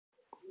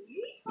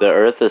The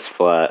Earth is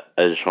flat.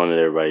 I just wanted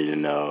everybody to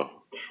know.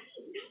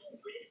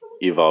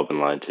 You've all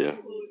been lied to.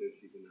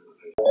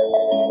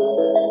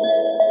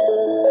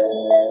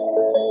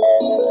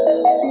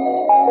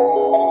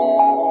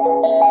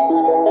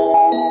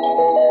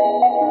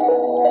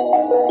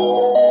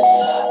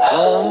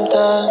 I'm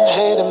done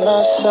hating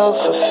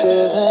myself for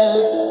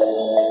feeling.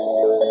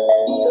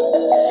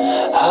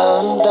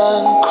 I'm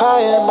done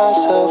crying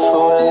myself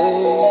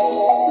away.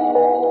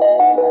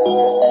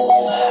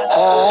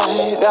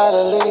 I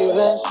gotta leave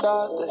and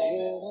start the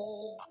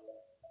healing.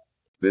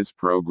 This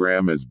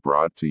program is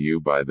brought to you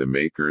by the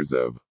makers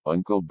of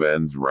Uncle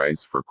Ben's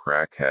Rice for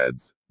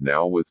Crackheads,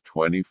 now with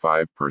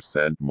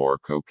 25% more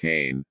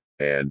cocaine,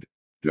 and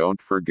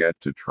don't forget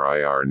to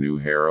try our new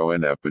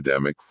heroin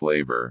epidemic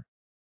flavor.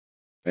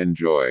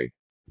 Enjoy.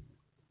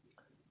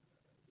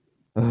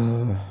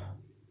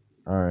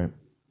 Alright.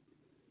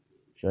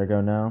 Should I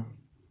go now?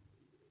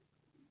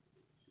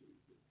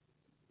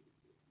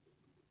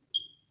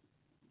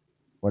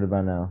 What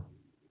about now?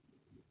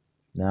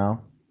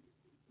 Now?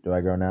 Do I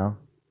go now?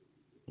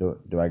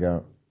 Do I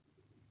go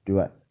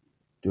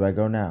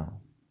now?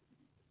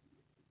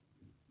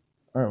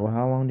 Alright, well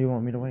how long do you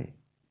want me to wait?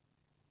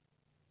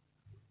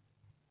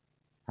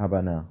 How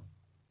about now?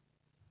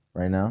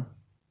 Right now?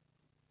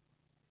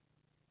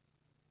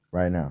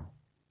 Right now.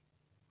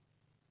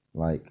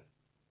 Like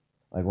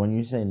when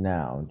you say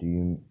now, do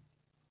you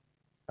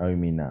you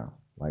mean now?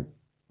 Like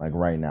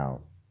right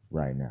now,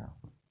 right now.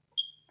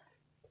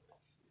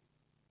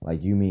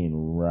 Like you mean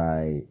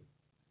right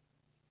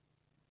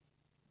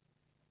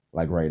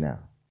right now.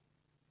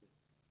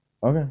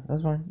 Okay,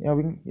 that's fine. Yeah,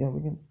 we can yeah,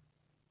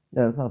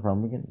 that's not a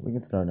problem. We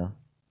can start now.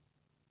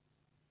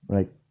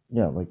 We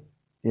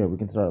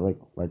can start like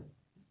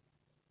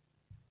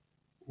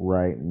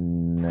right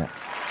now.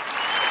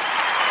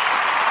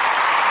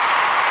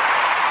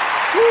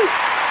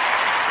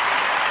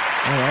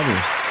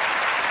 Alrighty.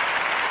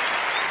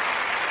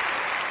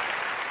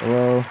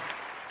 Hello,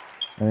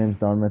 my name's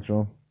Don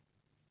Mitchell.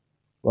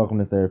 Welcome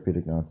to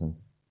Therapeutic Nonsense.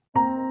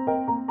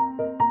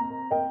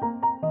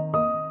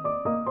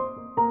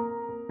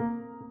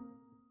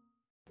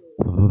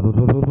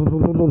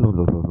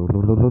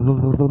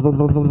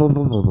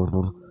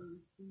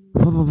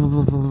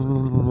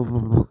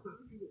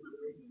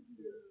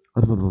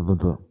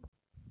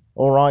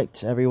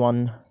 Alright,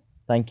 everyone.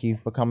 Thank you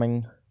for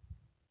coming.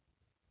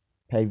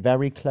 Pay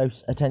very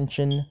close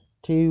attention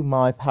to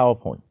my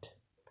PowerPoint.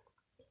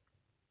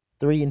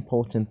 3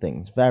 important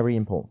things, very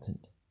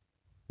important.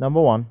 Number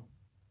 1,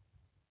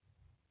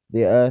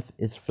 the Earth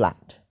is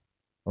flat.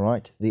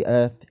 Alright, the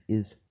Earth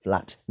is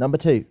flat. Number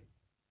 2,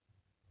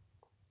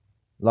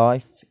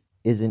 life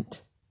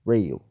isn't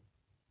real.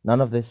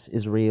 None of this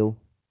is real.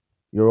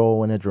 You're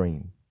all in a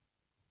dream.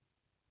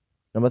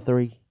 Number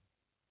 3,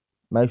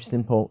 most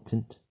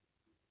important,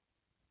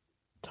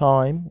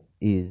 time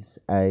is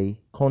a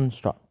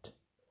construct.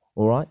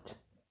 Alright?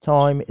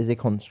 Time is a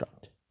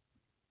construct.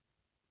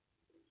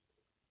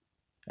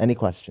 Any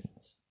questions?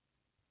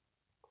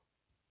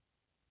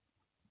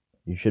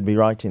 You should be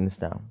writing this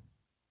down.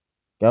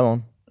 Go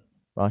on,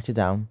 write it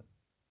down.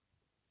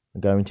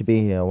 I'm going to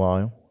be here a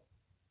while.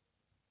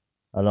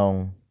 A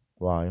long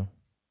while.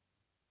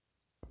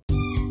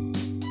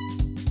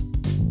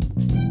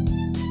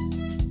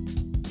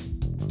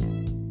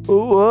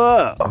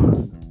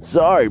 Whoa!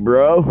 Sorry,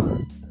 bro.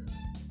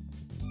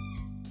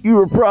 You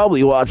were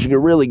probably watching a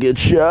really good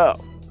show.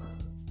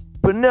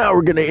 But now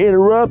we're gonna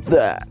interrupt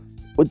that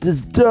with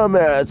this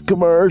dumbass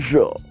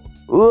commercial.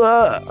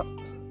 Whoa!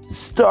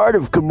 Start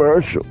of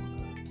commercial.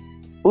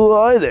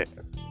 Why there?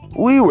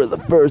 We were the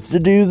first to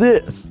do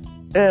this,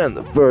 and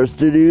the first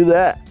to do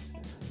that.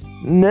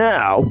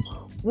 Now,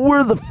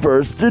 we're the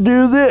first to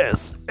do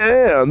this,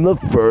 and the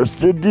first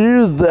to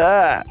do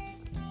that.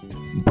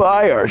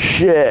 Buy our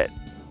shit.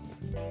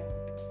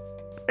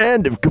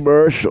 End of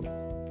commercial.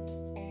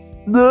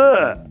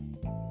 Ugh.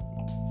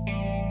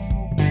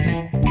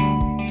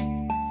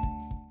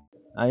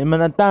 I'm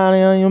an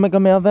Italian, you make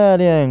me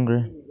very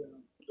angry.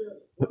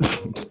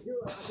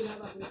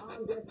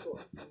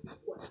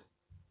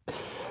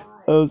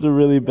 That was a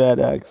really bad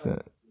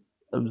accent.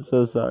 I'm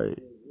so sorry.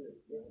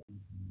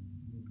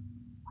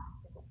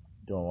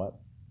 Doing what?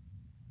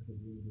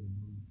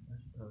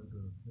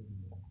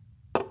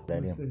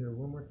 Let me sit here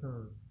one more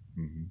time.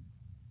 Mm-hmm.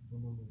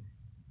 One more.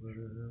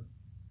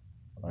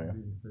 Oh, yeah.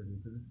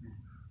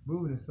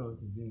 Moving is so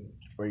inconvenient.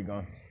 Where you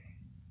going?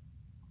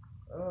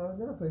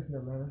 Another place in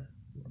Atlanta.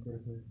 It's a better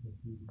place than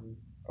Sweden.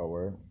 Oh,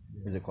 word?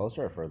 Yeah. Is it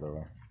closer or further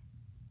away?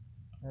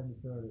 I haven't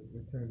started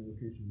returning the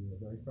location yet,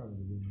 but it's probably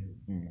within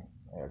minutes.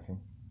 I got you.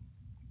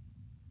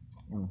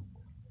 Mm.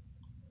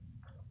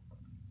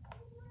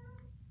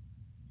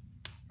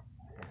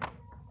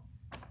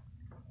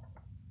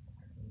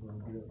 I'm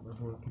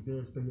going to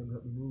Kadar stay here and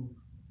help me move.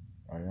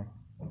 Oh, yeah?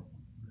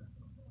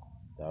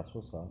 That's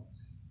what's up.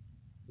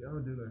 See, I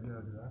don't do that now,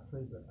 dude. I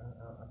play back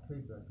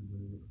people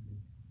when they look for me.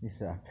 You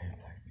said I pay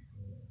black people.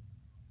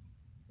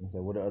 Yeah. And so,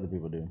 what do other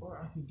people do? Or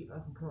I can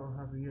call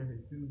Javier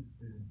Jesus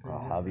and pay Oh,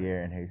 him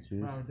Javier and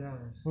Jesus. $5.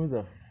 Who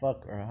the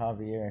fuck are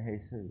Javier and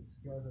Jesus?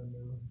 I don't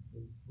know.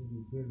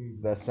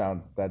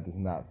 That does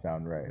not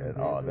sound right They're at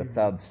day all. That laborers.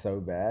 sounds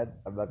so bad.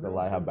 I'm not gonna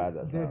lie how bad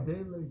that They're sounds. day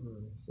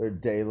laborers. They're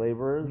day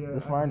laborers. Yeah,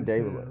 Define I day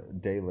just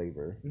said- day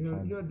labor. You know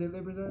what day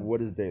laborers are?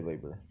 What is day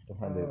labor?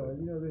 Define day labor.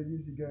 You know, they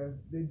usually guys,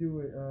 they do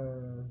it,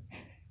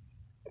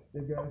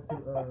 they guys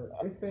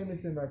who, it's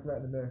famous in like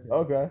Latin America.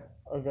 Okay.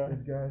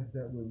 There's guys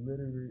that would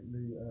literally,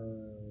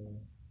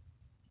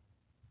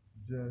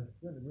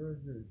 where is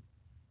this?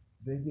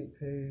 They get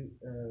paid,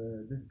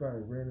 just by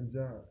random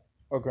jobs.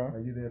 Okay.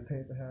 Like you there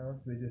paint the house,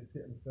 they just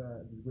sit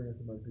inside, just waiting for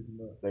somebody to pick them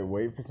up. They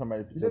wait for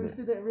somebody. You ever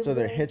see that? So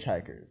they're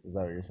hitchhikers. Is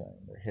that what you're saying?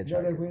 They're No,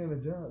 hitchhikers. they're waiting on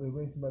a job. They're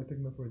waiting for somebody to pick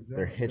them up for a job.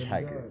 They're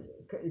hitchhikers.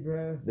 Cut your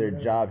grass. They're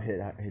whatever. job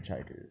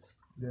hitchhikers.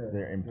 Yeah.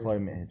 They're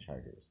employment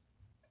hitchhikers.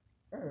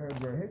 I heard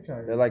they're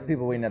hitchhikers. They're like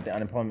people waiting at the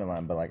unemployment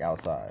line, but like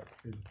outside.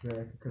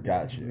 Exactly.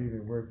 Got you.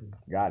 Even working.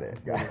 Got it.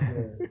 Yeah.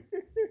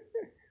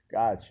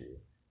 Got you.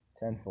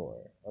 10-4.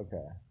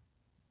 Okay.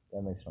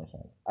 That makes more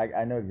sense.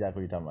 I know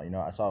exactly what you're talking about. You know,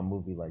 I saw a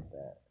movie like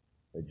that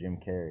with Jim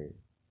Carrey,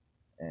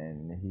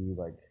 and he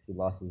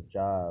lost his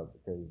job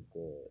because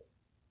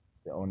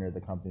the owner of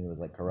the company was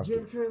like corrupted.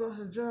 Jim Carrey lost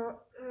his job.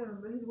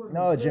 Damn, man, he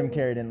No, Jim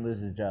Carrey didn't lose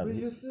his job. But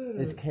you said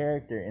His it.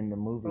 character in the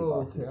movie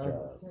lost his I job.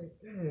 was like,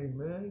 dang,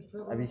 man, he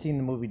fell Have you off. seen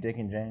the movie Dick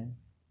and Jane?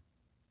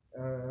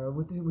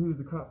 He was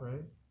the cop,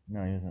 right?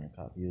 No, he wasn't a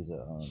cop. He was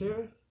a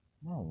Sheriff?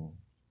 No,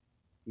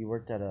 he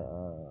worked at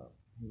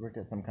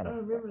some kind I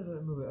of. remember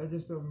that movie. I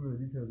just don't remember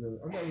the details of it.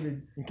 I'm not really.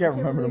 You can't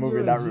remember the movie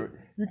and not. Jim,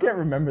 You can't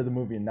remember the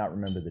movie and not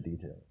remember the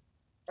details.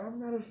 I'm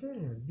not a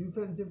fan. You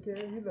fan of Jim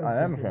Carrey? You love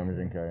I am a Jim fan of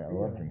Jim Carrey. I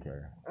love Yeah. Jim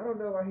Carrey. I don't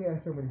know why he has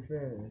so many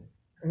fans.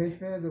 And his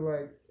fans are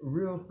like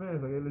real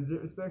fans, like they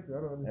legit respect him.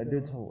 I don't understand. That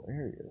dude's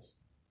hilarious.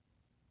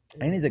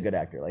 And he's a good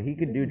actor. Like he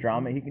can do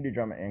drama. He can do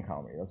drama and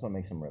comedy. That's what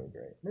makes him really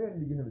great. Maybe I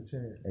need to give him a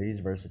chance. Yeah, he's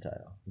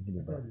versatile. He can do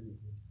both. Probably do.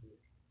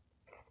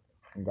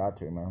 You got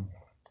to, man.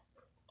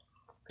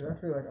 Cause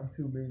I feel like I'm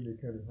too mean to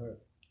Kevin Hart.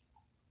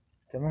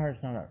 Kevin Hart's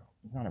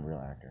he's not a real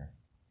actor.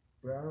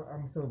 But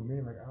I'm so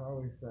mean. Like I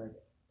always like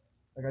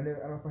I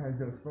don't find his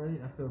jokes funny.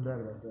 I feel bad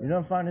about that. You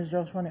don't find his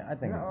jokes funny? I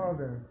think. Not all of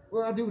them.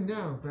 Well, I do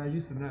now, but I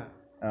used to not.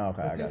 Oh,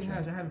 okay, I got Tiffany you.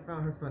 Haddish, I haven't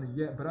found her funny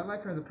yet, but I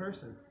like her as a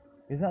person.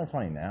 He's not as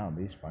funny now,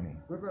 but he's funny.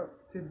 What about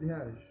Tiffany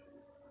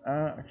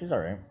Haddish? She's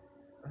alright.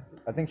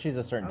 I think she's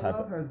a certain I type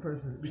love of. her as a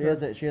person. She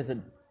has a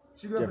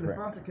She grew up in the different-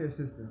 foster care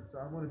system, so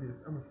I'm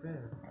a fan.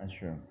 That's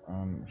true.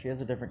 She has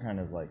a different kind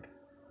of like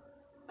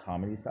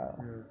comedy style,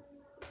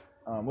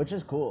 Yeah. which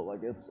is cool.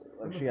 Like it's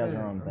like I'm a she has her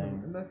fan. own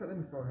thing. Let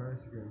me follow her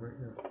Instagram right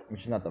now. I mean,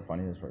 she's not the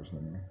funniest person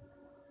in there.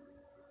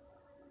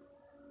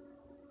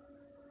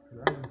 'Cause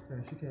I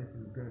understand she came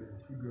from the gutter.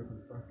 She grew up in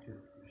the foster care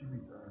system. She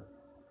beat the odds.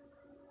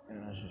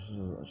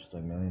 Yeah, she's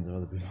like millions of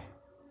other people.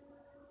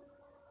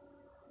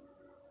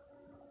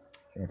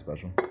 She ain't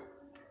special.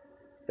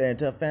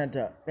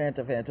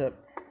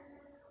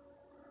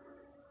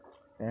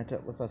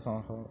 Fanta. What's that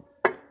song called?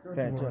 Don't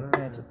you want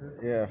that, Fanta.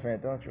 Fanta? Yeah,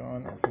 Fanta. Don't you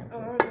want that? Oh,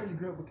 Fanta? I know you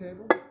grew up with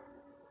cable.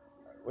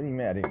 What do you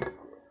mean? I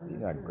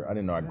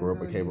didn't know I grew up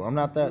with cable. I'm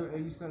not that.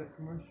 You saw that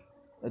commercial?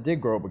 I did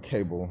grow up with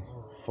cable.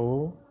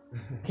 Fool.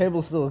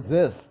 Cable still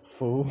exists.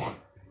 Fool.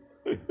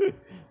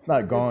 It's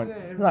not gone.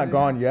 It's not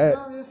gone yet.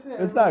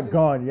 It's not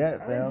gone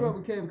yet, I didn't grow up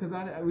fam. with cable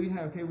because we didn't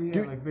have cable. We had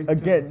Dude, like basic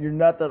again, channels. you're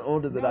not that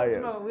older than I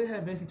am. No, we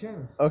had basic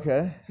channels.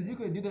 Okay. So you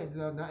could do that.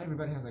 Not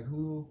everybody has like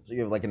Hulu. So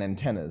you have like an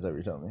antenna, is that what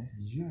you're telling me?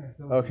 Yes.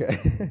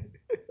 Okay.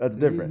 That's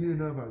different. You didn't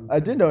know about I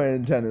did know You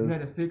antennas.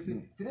 had to fix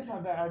it. See, this is how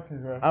bad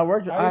actors are. I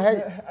worked. I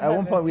had at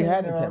one point we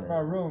had in my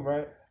antennas. room,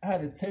 right? I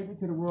had to tape it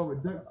to the wall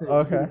with duct tape.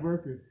 Okay. It was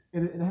working,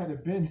 and I had to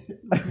bend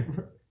it.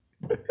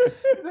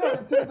 You know how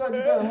antennas are,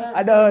 you gotta have-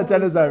 I know how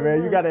antennas are,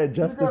 man. You gotta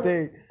adjust the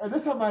thing. And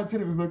this is how my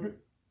antenna was looking.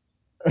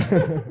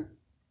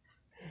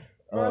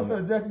 Um,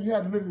 So Jackie, you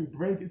had to literally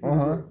break it.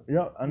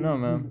 Yep. I know,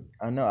 man.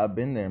 I know. I've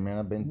been there, man.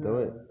 I've been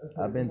through it.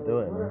 I've been through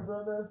it,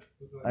 man.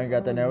 I ain't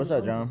got that now. What's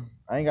up, John?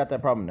 I ain't got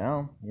that problem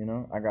now. You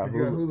know, I got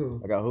You got Hulu.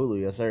 Hulu. I got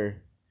Hulu, yes sir.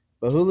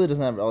 But Hulu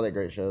doesn't have all that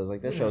great shows.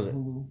 Like their You shows, have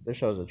Hulu. their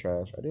shows are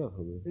trash. I do have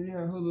Hulu. If you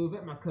have Hulu,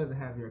 let my cousin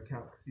have your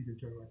account because he's in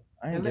trouble.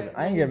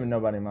 I ain't giving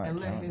nobody my And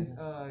let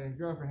account. his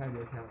girlfriend have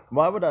your account.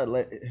 Why would I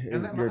let let your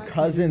my auntie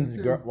cousin's use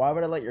it, girl? too. Why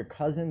would I let your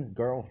cousin's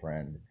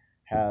girlfriend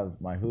have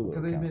my Hulu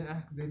Because they've account? been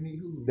asking, they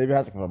need Hulu. They've been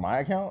asking for my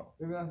account.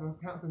 They've been asking for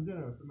accounts in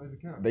general, somebody's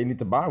account. They need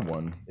to buy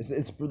one. It's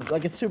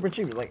like it's super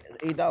cheap. It's like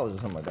 $8 or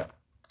something like that.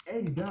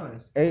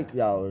 $80.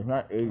 $8,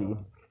 not 80.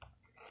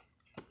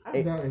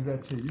 I doubt it's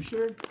that cheap. You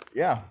sure?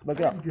 Yeah, look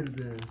it I up. can get it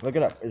then. Look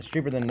it up. It's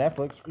cheaper than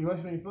Netflix. You watch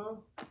it on your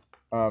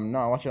phone? No,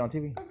 I watch it on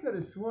TV. I could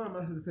have sworn my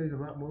sister pays a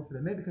lot more for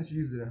that. Maybe because she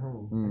uses it at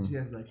home. And she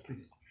has like 6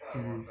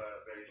 TVs.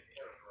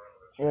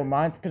 Well,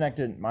 mine's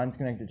connected. Mine's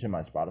connected to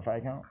my Spotify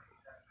account.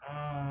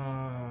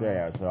 Ah.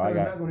 Yeah, so I it's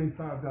got not going to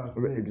be $5 for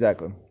me.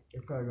 exactly.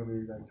 It's probably going to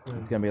be like 20.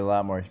 It's gonna be a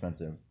lot more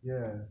expensive.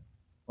 Yeah.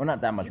 Well,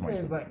 not that much She more. pays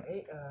expensive. like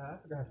 8, I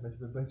forgot how much,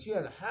 but she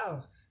has a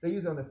house. They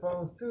use it on their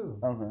phones too.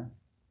 Okay.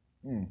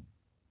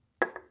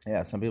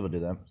 Yeah, some people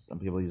do that. Some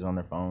people use it on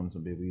their phones.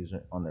 Some people use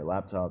it on their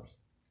laptops.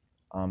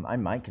 I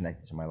might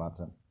connect it to my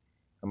laptop.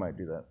 I might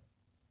do that.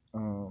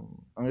 I'm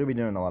gonna be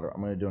doing I'm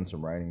gonna be doing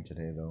some writing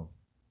today though.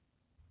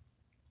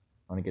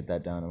 I want to get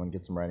that done. I want to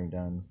get some writing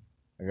done.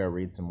 I gotta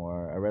read some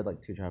more. I read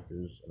like 2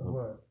 chapters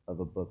of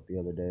a book the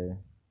other day.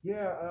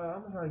 Yeah,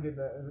 I'm trying to get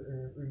that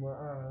read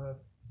more.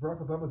 Barack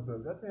Obama's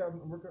book. Did I tell you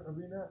I'm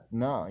reading that?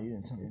 No, you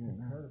didn't tell me. It's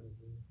incredible,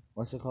 dude.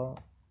 What's it called?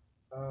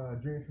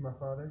 Dreams from My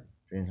Father.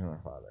 Dreams from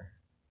My Father.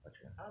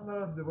 Gotcha. I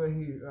love the way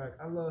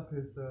I love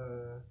his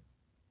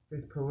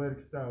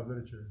poetic style of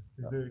literature.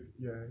 I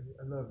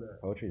love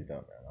that. Poetry's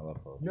dope, man. I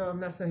love poetry. No, I'm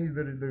not saying he's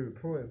literally a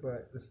poet,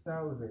 but the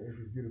style of it is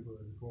just beautiful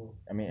as a poem.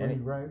 I mean, when he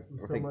writes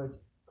with so much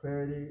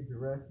clarity,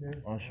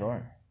 directness. Oh,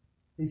 sure.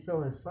 He's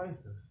so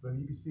incisive, but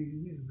you can see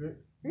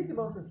he's the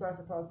most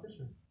incisive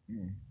politician.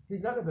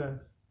 He's not the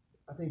best.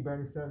 I think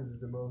Bernie Sanders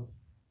is the most.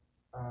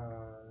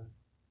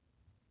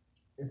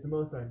 It's the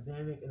most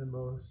dynamic and the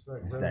most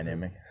like. It's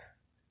dynamic.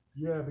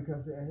 Yeah,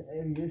 because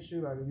any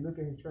issue, like if you look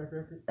at his track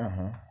record,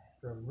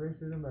 from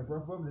racism, like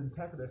Barack Obama didn't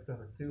tackle that stuff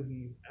until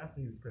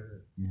after he was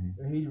president,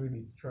 and he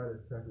really tried to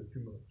tackle it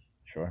too much.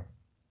 Sure.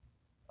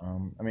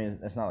 I mean,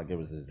 it's not like it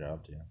was his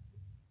job to. Yeah.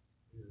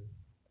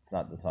 It's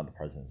not the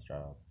president's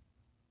job.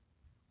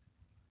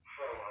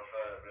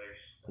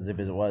 Because if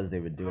it was, they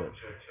would do it.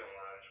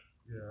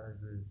 Yeah, I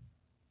agree.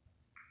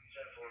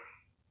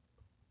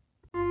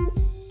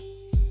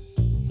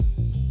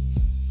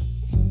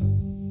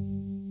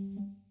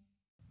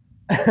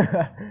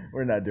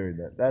 We're not doing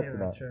that. That's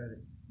not. Tried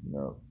it.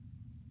 No.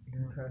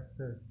 You passed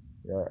the test.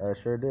 Yeah, I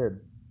sure did.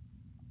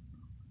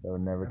 That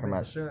would never come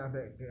out. I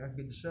bet I can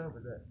get the shot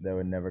with that. That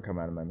would never come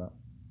out of my mouth.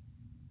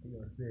 You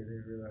gonna say it?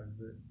 They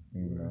realize it.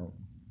 No.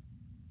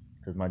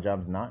 Because my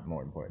job's not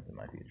more important than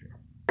my future.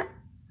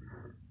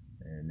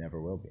 And it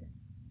never will be.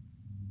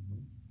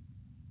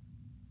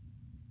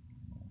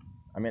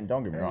 I mean,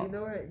 don't get me wrong. You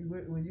know what?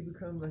 When you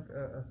become like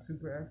a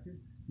super actor,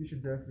 you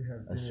should definitely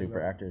have a super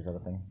actor. Is that a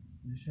thing?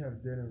 You should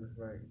have dinner with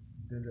like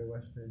Denzel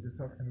Washington. Just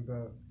talk to him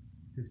about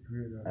his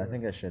career. I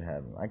think I should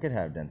have him. I could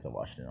have Denzel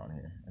Washington on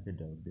here. I could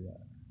do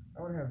that.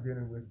 I want to have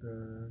dinner with.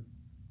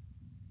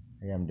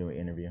 Yeah, I'm doing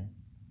an interview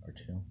or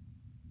 2.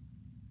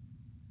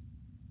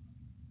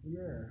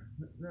 Yeah,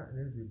 not an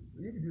interview.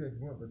 You can do that if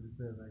you want, but just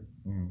saying like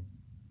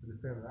with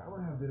the family. I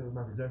want to have dinner with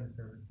Michael Jackson's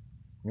family.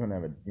 You want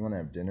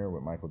to have dinner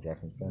with Michael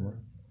Jackson's family?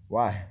 Yeah.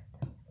 Why?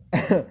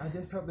 I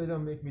just hope they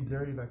don't make me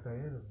dirty like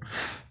Diana.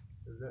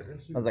 I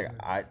was like,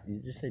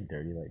 you just say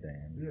dirty like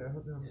Diana. Yeah, I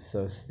hope they don't.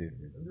 So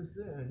stupid. I'm just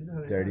saying, you know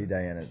how Dirty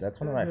Diana. That's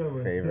one of my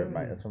favorite.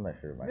 That's one of my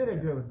favorite.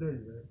 That girl was dirty,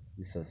 man.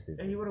 You're so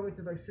stupid. And you want to wait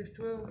till like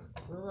 6:12?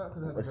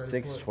 Or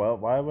 6:12?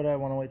 Why would I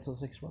want to wait till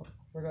 6:12?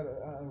 I got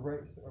a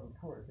report. It's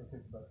gonna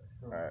take about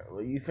 6:12. All right.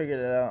 Well, you figured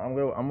it out.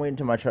 I'm waiting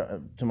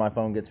till my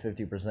phone gets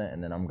 50%,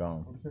 and then I'm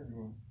gone.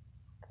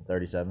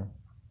 37.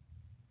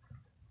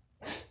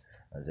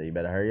 I say you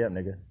better hurry up,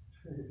 nigga.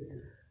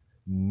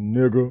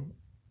 Nigga.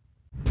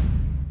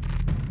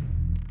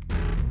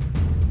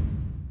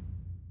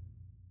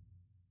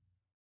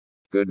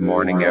 Good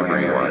morning,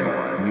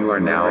 everyone. You are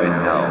now in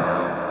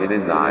hell. It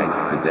is I,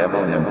 the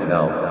devil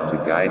himself, to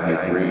guide you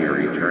through your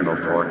eternal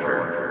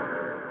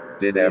torture.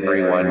 Did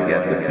everyone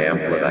get the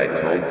pamphlet I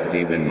told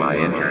Steven, my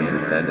intern, to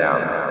send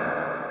out?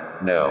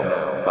 No,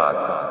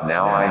 fuck.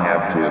 Now I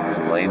have to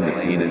explain the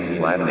penis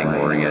flattening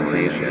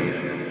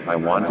orientation. I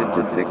wanted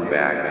to sit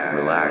back,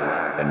 relax,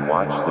 and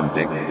watch some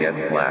dicks get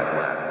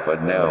flat.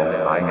 But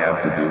no, I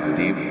have to do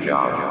Steve's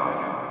job.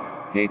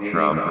 Hey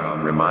Trump,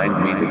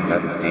 remind me to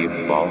cut Steve's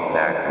ball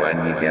sack when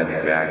he gets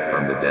back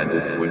from the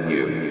dentist, would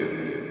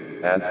you?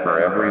 As for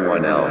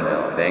everyone else,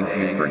 thank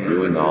you for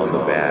doing all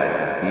the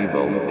bad,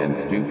 evil, and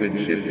stupid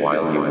shit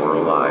while you were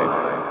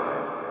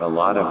alive. A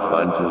lot of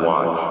fun to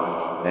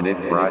watch. And it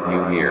brought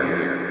you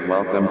here.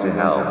 Welcome to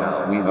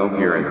hell. We hope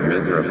you're as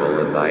miserable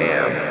as I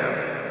am.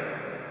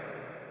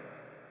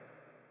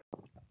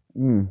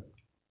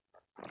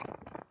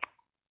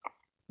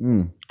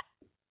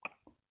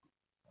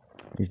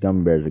 These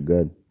gummy bears are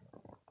good.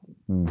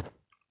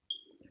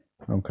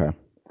 Okay.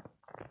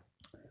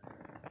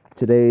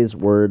 Today's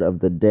word of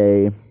the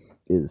day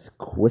is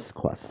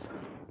quisquas.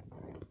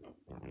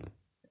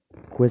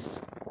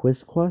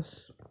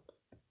 Quisquas?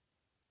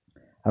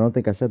 I don't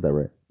think I said that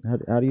right.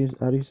 How do you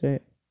say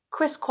it?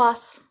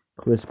 Quisquas.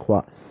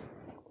 Quisquas.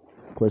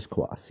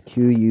 Quisquas.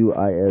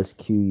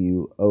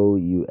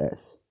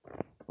 Quisquous.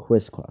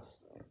 Quisquas.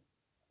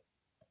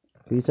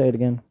 Can you say it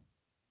again?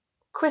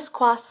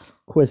 Quisquas.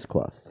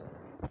 Quisquas.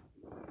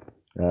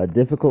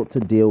 Difficult to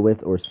deal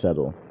with or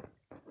settle.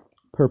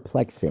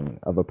 Perplexing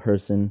of a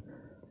person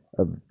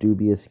of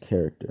dubious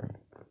character.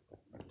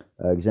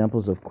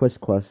 Examples of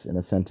quisquas in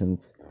a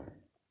sentence.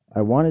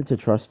 I wanted to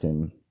trust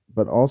him,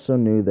 but also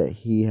knew that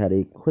he had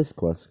a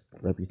quisquas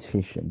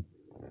reputation.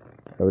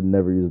 I would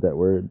never use that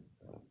word.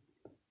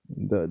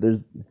 It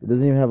doesn't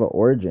even have an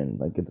origin.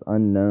 Like, it's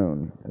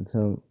unknown. And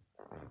so,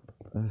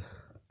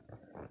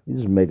 you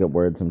just make up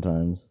words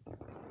sometimes.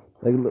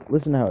 Like,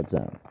 listen to how it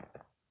sounds.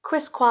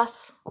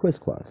 Quisquas.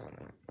 Quisquas.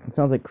 It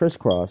sounds like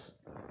crisscross,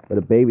 but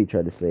a baby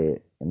tried to say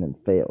it and then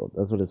failed.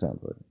 That's what it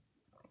sounds like.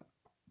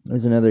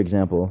 There's another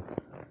example.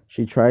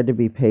 She tried to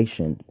be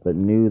patient, but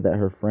knew that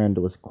her friend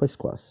was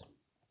quisquas.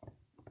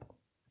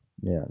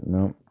 Yeah,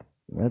 no,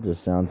 that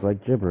just sounds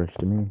like gibberish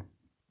to me.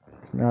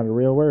 It's not a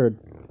real word.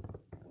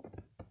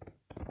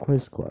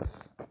 Quisquas.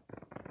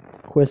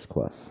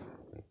 Quisquas.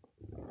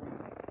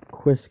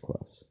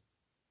 Quisquas.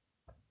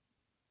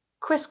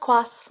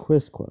 Quisquas.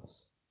 Quisquas.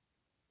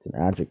 It's an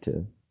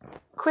adjective.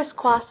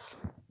 Quisquas.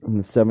 In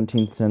the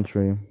 17th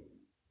century.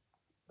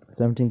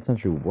 17th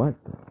century what?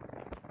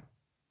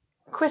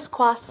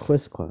 Quisquas.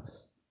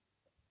 Quisquas.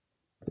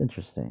 It's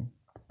interesting.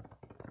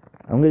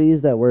 I'm going to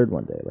use that word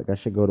one day. Like, I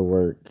should go to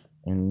work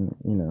and,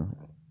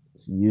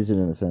 use it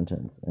in a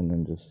sentence and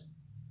then just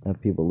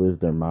have people lose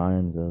their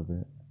minds over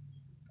it.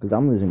 Because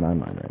I'm losing my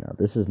mind right now.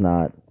 This is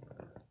not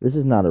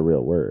a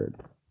real word.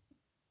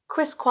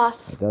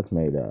 Quisquas. Like, that's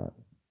made up.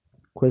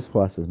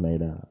 Quisquas is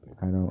made up.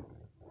 I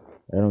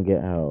don't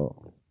get how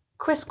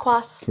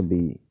Quisquas. it can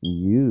be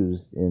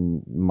used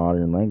in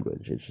modern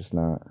language. It's just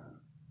not.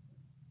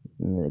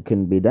 It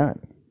couldn't be done.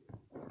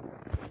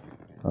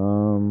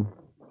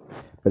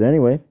 But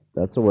anyway,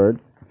 that's a word.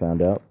 I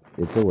found out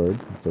it's a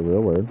word. It's a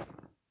real word.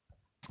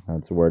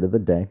 It's a word of the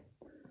day.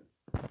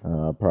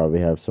 I'll probably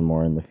have some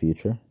more in the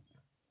future.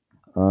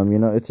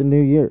 It's a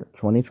new year,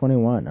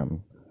 2021.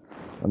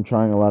 I'm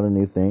trying a lot of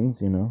new things.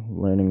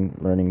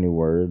 Learning new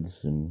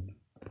words and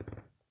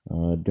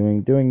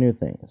doing new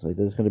things. Like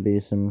there's gonna be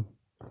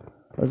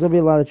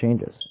a lot of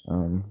changes.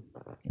 I'm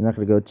not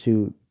gonna go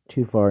too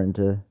far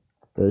into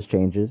those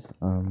changes.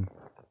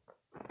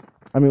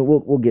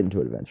 We'll get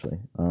into it eventually.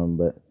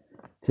 But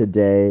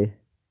today,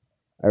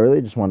 I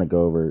really just want to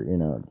go over,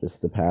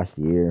 just the past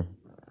year.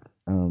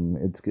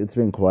 It's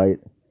been quite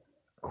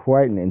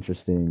an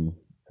interesting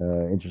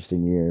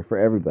year for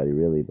everybody,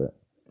 really. But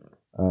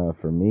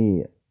for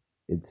me,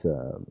 it's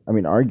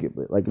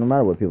arguably, like no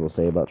matter what people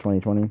say about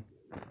 2020,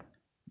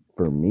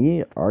 for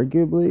me,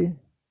 arguably,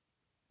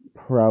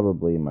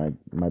 probably my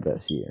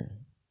best year,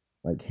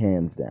 like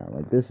hands down.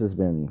 Like this has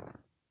been,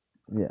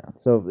 yeah.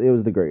 So it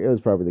was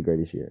probably the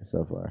greatest year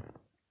so far.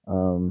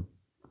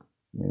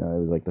 It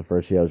was like the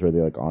first year I was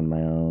really like on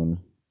my own,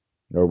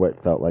 or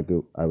what felt like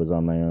I was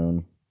on my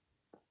own.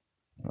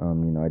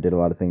 I did a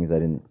lot of things I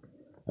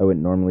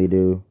wouldn't normally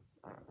do.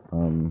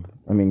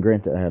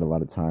 Granted, I had a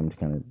lot of time to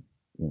kind of,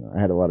 I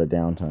had a lot of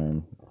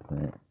downtime,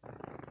 right?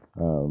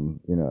 I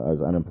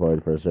was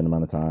unemployed for a certain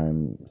amount of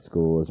time.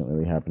 School wasn't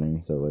really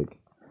happening, so like,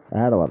 I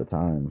had a lot of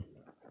time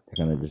to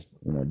kind of just,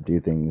 do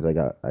things.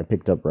 I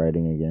picked up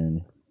writing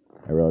again.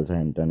 I realized I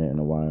hadn't done it in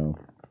a while.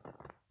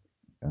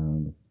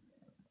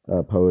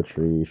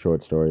 Poetry,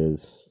 short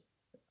stories,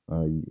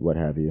 what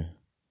have you.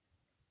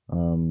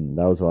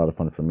 That was a lot of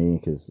fun for me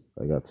because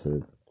I got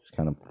to just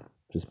kind of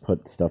just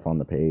put stuff on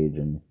the page,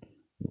 and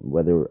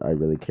whether I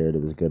really cared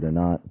it was good or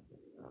not,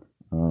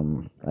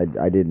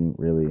 I didn't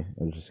really.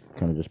 I was just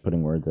kind of just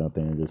putting words out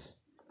there and just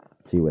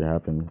see what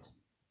happens.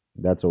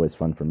 That's always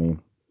fun for me.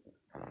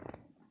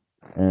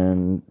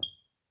 And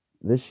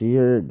this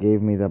year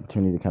gave me the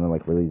opportunity to kind of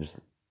like really just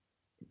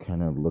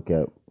kind of look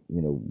at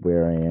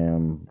where I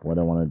am, what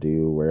I want to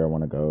do, where I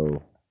want to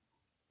go,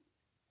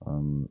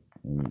 and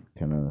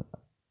kind of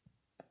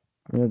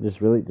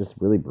just really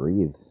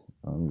breathe.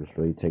 Just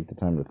really take the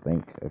time to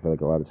think. I feel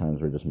like a lot of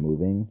times we're just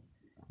moving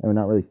and we're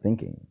not really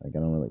thinking. Like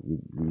you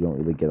don't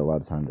really get a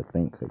lot of time to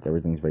think. Like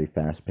everything's very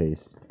fast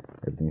paced.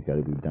 Everything's got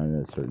to be done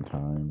at a certain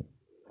time.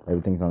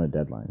 Everything's on a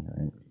deadline,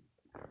 right?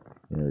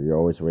 You're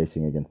always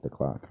racing against the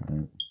clock,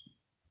 right?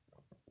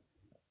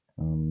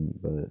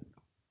 But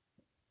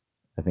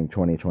I think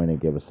 2020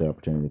 gave us the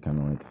opportunity to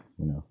kind of like,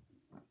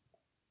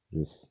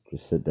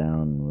 just sit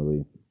down and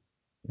really,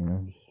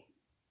 just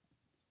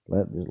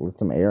let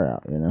some air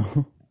out,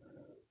 just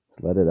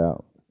let it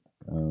out.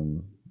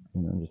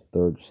 Just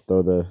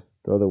throw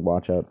the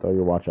watch out, throw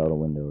your watch out a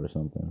window or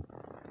something.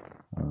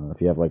 If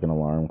you have like an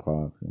alarm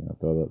clock,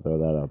 throw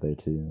that out there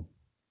too.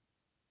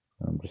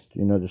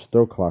 Just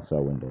throw clocks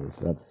out windows.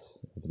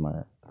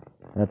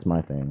 That's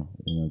my thing.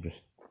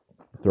 Just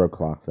throw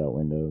clocks out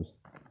windows.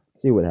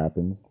 See what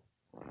happens.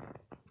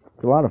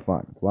 It's a lot of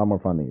fun. It's a lot more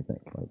fun than you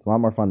think. Like, it's a lot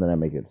more fun than I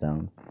make it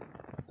sound.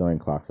 Throwing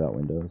clocks out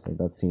windows. Like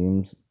that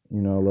seems, a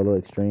little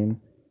extreme.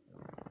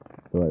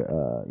 But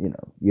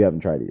you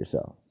haven't tried it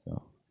yourself.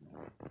 So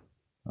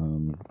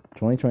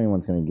 2021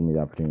 is going to give me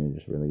the opportunity to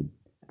just really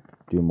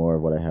do more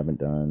of what I haven't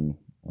done.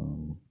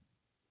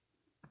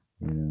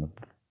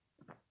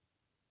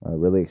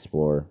 Really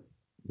explore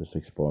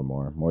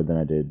more than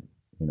I did,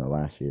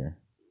 last year.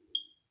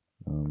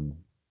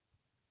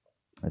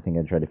 I think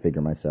I try to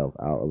figure myself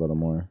out a little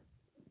more.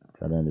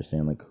 Try to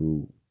understand like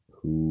who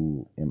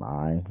am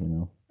I,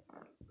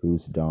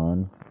 who's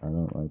Don. I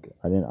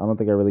don't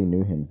think I really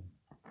knew him.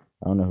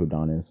 I don't know who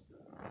Don is.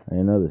 I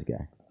didn't know this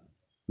guy.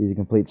 He's a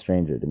complete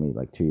stranger to me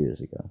like 2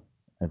 years ago.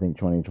 I think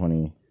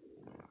 2020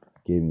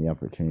 gave me the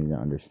opportunity to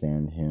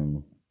understand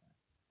him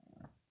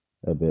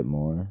a bit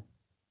more.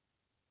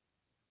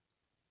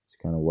 It's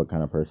kind of what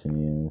kind of person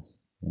he is,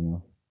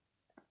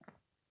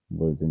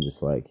 wasn't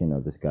just like,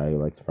 this guy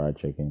who likes fried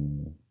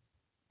chicken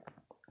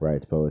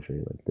writes poetry.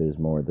 Like there's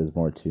more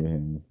to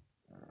him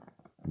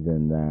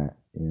than that,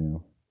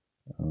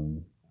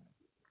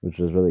 which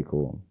was really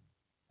cool.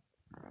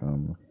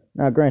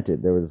 Now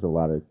granted, there was a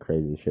lot of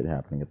crazy shit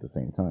happening at the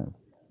same time.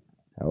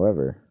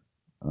 However,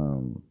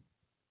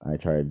 I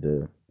tried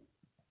to,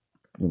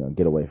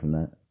 get away from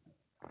that.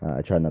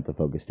 I tried not to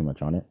focus too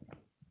much on it.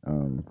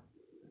 And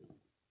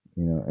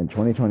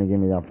 2020 gave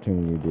me the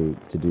opportunity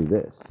to do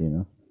this,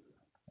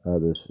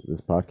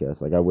 this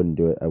podcast. Like I wouldn't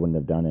do it. I wouldn't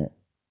have done it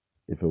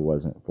if it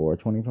wasn't for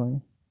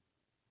 2020,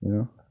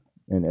 and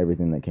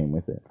everything that came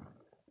with it.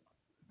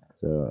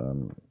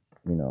 So,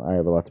 I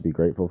have a lot to be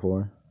grateful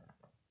for.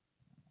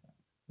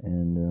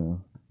 And,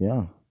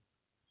 yeah,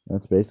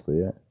 that's basically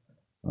it.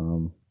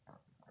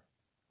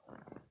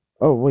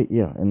 Oh, wait,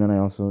 yeah. And then I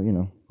also,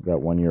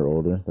 got 1 year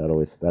older.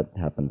 That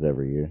happens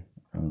every year.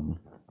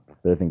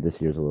 But I think this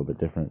year's a little bit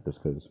different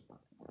just because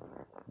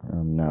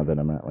now that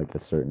I'm at like a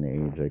certain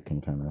age, I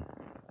can kind of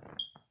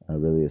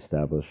really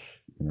establish,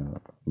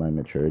 my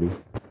maturity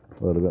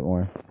a little bit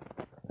more.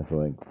 I feel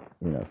like,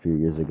 a few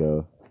years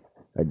ago,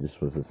 I just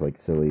was this like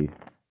silly,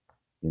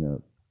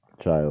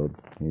 child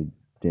who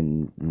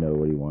didn't know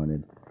what he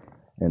wanted.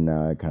 And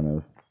now I kind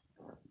of,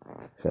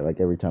 like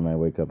every time I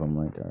wake up, I'm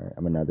like, all right,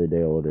 I'm another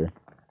day older.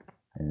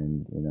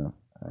 And,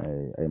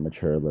 I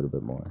mature a little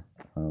bit more.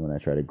 And I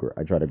try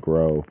to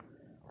grow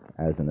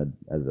as an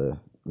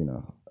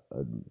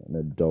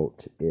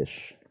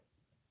adult-ish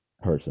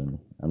person.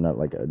 I'm not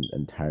like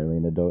entirely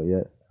an adult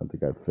yet. I don't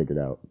think I've figured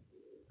out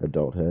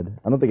adulthood.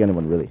 I don't think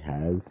anyone really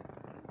has.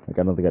 Like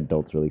I don't think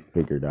adults really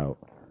figured out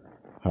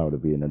how to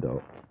be an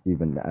adult,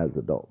 even as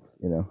adults.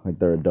 Like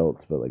they're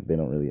adults, but like they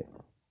don't really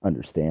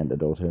understand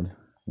adulthood.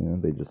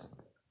 They just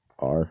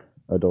are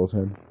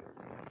adulthood,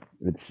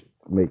 which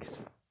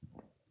makes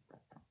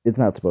it's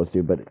not supposed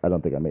to, but I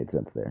don't think I made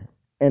sense there.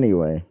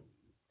 Anyway,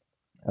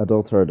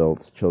 adults are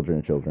adults, children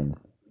are children,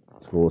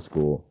 school is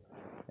school,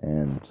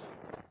 and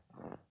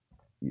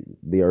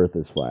the earth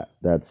is flat.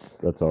 That's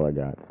all I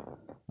got.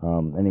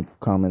 Any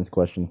comments,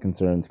 questions,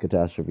 concerns,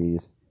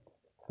 catastrophes,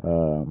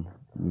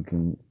 you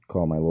can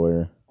call my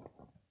lawyer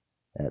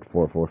at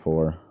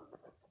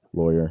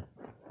 444-LAWYER.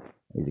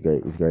 He's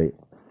great.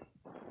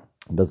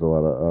 Does a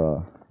lot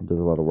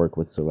of work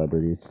with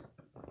celebrities.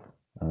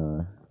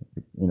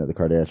 The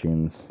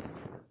Kardashians,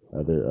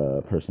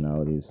 other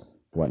personalities,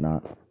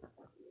 whatnot.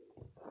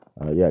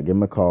 Yeah, give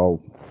him a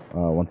call.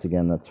 Once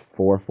again, that's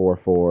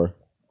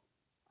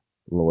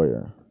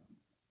 444-LAWYER.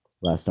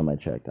 Last time I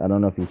checked. I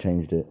don't know if he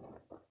changed it,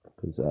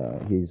 because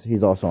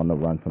he's also on the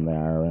run from the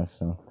IRS,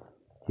 so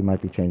he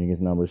might be changing his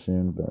number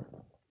soon, but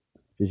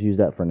just use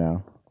that for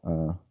now.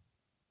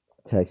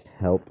 Text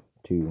HELP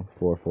to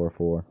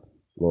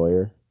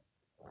 444-LAWYER.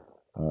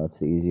 It's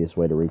the easiest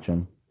way to reach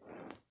him.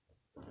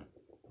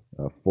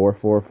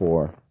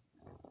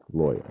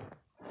 444-LAWYER.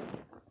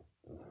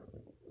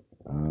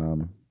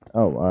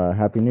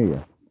 Happy New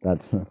Year.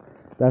 That's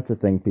a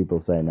thing people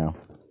say now.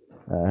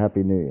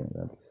 Happy New Year.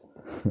 That's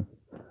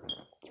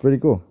it's pretty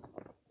cool.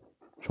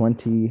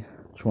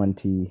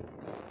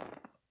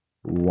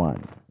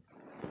 2021.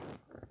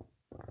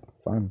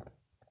 Fun.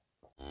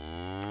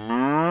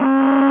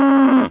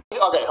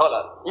 Okay, hold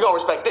on. You gonna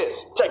respect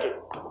this. Check it.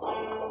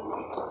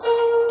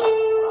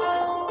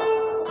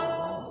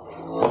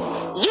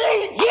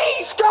 Yee,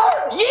 yee,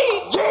 skirt,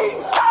 yee, yee,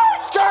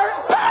 skirt, skirt,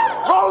 skirt,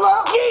 roll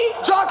up, yee,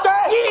 drop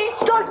that, yee,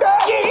 skirt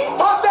that, yee,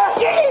 pop that,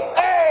 yee,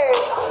 hey,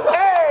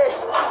 hey,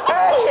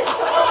 hey,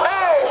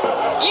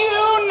 hey.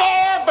 You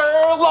never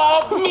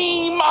loved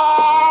me,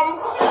 Mom,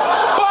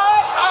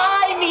 but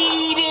I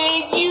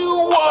needed you,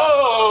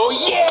 whoa,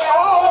 yeah,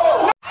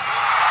 oh.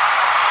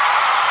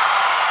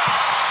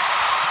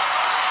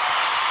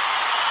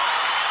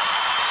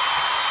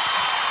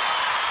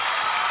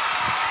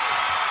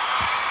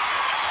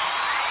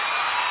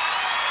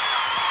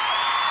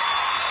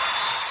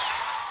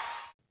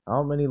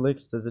 How many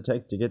licks does it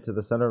take to get to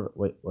the center?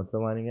 Wait, what's the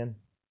line again?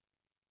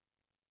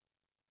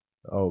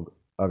 Oh,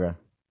 okay.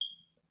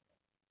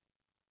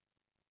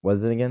 What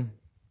is it again?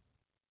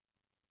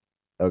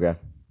 Okay.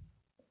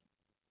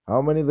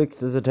 How many licks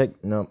does it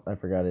take? Nope, I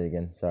forgot it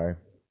again. Sorry.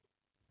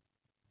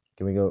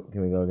 Can we go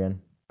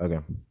again? Okay.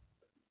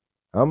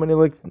 How many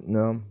licks?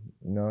 No,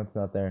 it's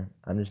not there.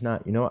 I'm just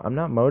not, I'm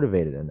not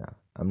motivated enough.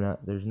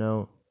 There's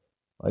no,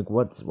 like,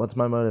 what's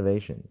my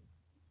motivation?